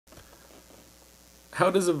How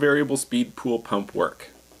does a variable speed pool pump work?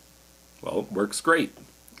 Well, it works great.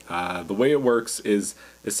 The way it works is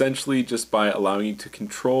essentially just by allowing you to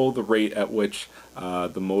control the rate at which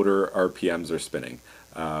the motor RPMs are spinning.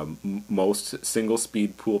 Most single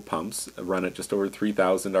speed pool pumps run at just over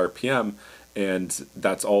 3,000 RPM, and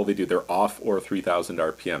that's all they do. They're off or 3,000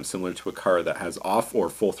 RPM, similar to a car that has off or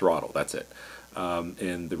full throttle. That's it.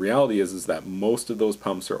 And the reality is that most of those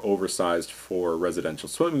pumps are oversized for residential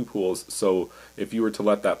swimming pools. So if you were to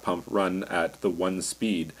let that pump run at the one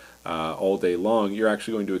speed all day long, you're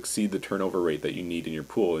actually going to exceed the turnover rate that you need in your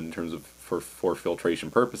pool in terms of for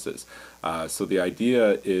filtration purposes. So the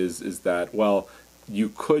idea is that, well,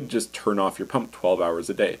 you could just turn off your pump 12 hours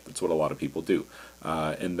a day. That's what a lot of people do.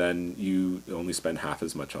 And then you only spend half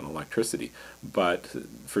as much on electricity. But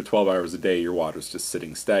for 12 hours a day, your water's just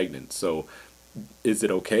sitting stagnant. So is it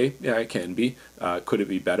okay? Yeah, it can be. Could it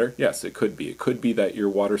be better? Yes, it could be. It could be that your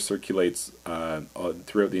water circulates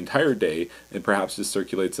throughout the entire day and perhaps just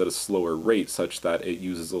circulates at a slower rate such that it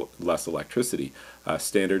uses less electricity.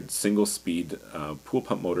 Standard single speed pool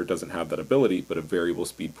pump motor doesn't have that ability, but a variable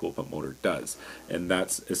speed pool pump motor does. And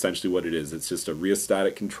that's essentially what it is. It's just a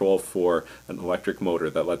rheostatic control for an electric motor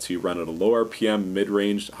that lets you run at a low RPM,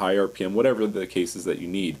 mid-range, high RPM, whatever the case is that you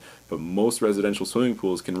need. But most residential swimming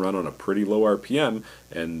pools can run on a pretty low RPM,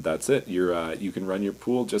 and that's it. You can run your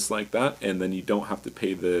pool just like that, and then you don't have to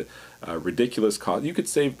pay the ridiculous cost. You could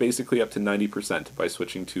save basically up to 90% by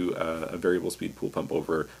switching to a variable speed pool pump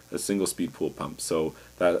over a single speed pool pump. So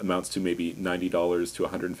that amounts to maybe $90 to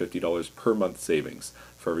 $150 per month savings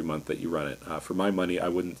for every month that you run it. For my money, I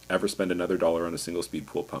wouldn't ever spend another dollar on a single speed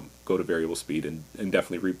pool pump. Go to variable speed and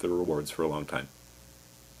definitely reap the rewards for a long time.